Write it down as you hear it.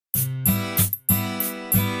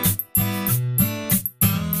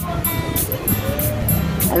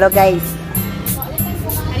Halo guys.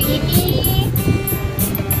 Hari ini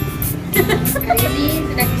sudah di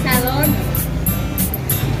salon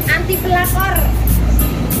anti pelakor.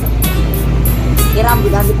 Kira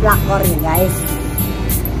rambut anti pelakor ya guys.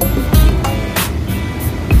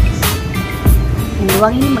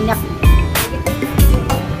 Uang ini banyak.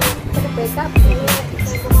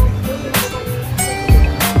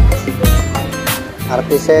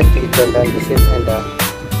 Artis said he don't visit and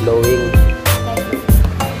blowing.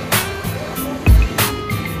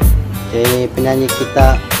 Ini penyanyi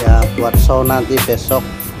kita ya buat show nanti besok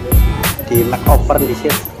di makeover di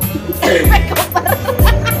sini.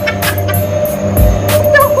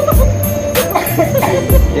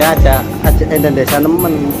 Ya aja Indonesia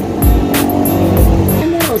nemen.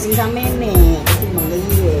 Ini sing samene, timbang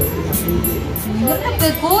liye. Karena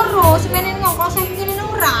begoro, sebenarnya ngokok saya mikirin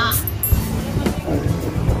ora.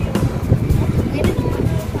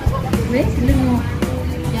 Wes lu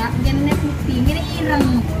ya jangan putih ngene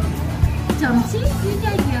ireng. Jam sih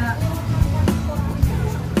dia ya.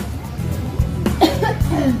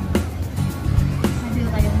 Aduh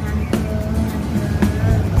kayak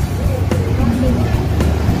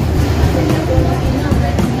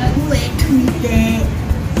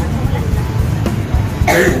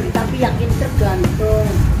Tapi yakin tergantung.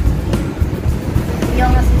 Yang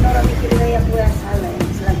masih orang mikir kayak gue salah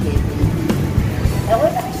selagi itu. Ya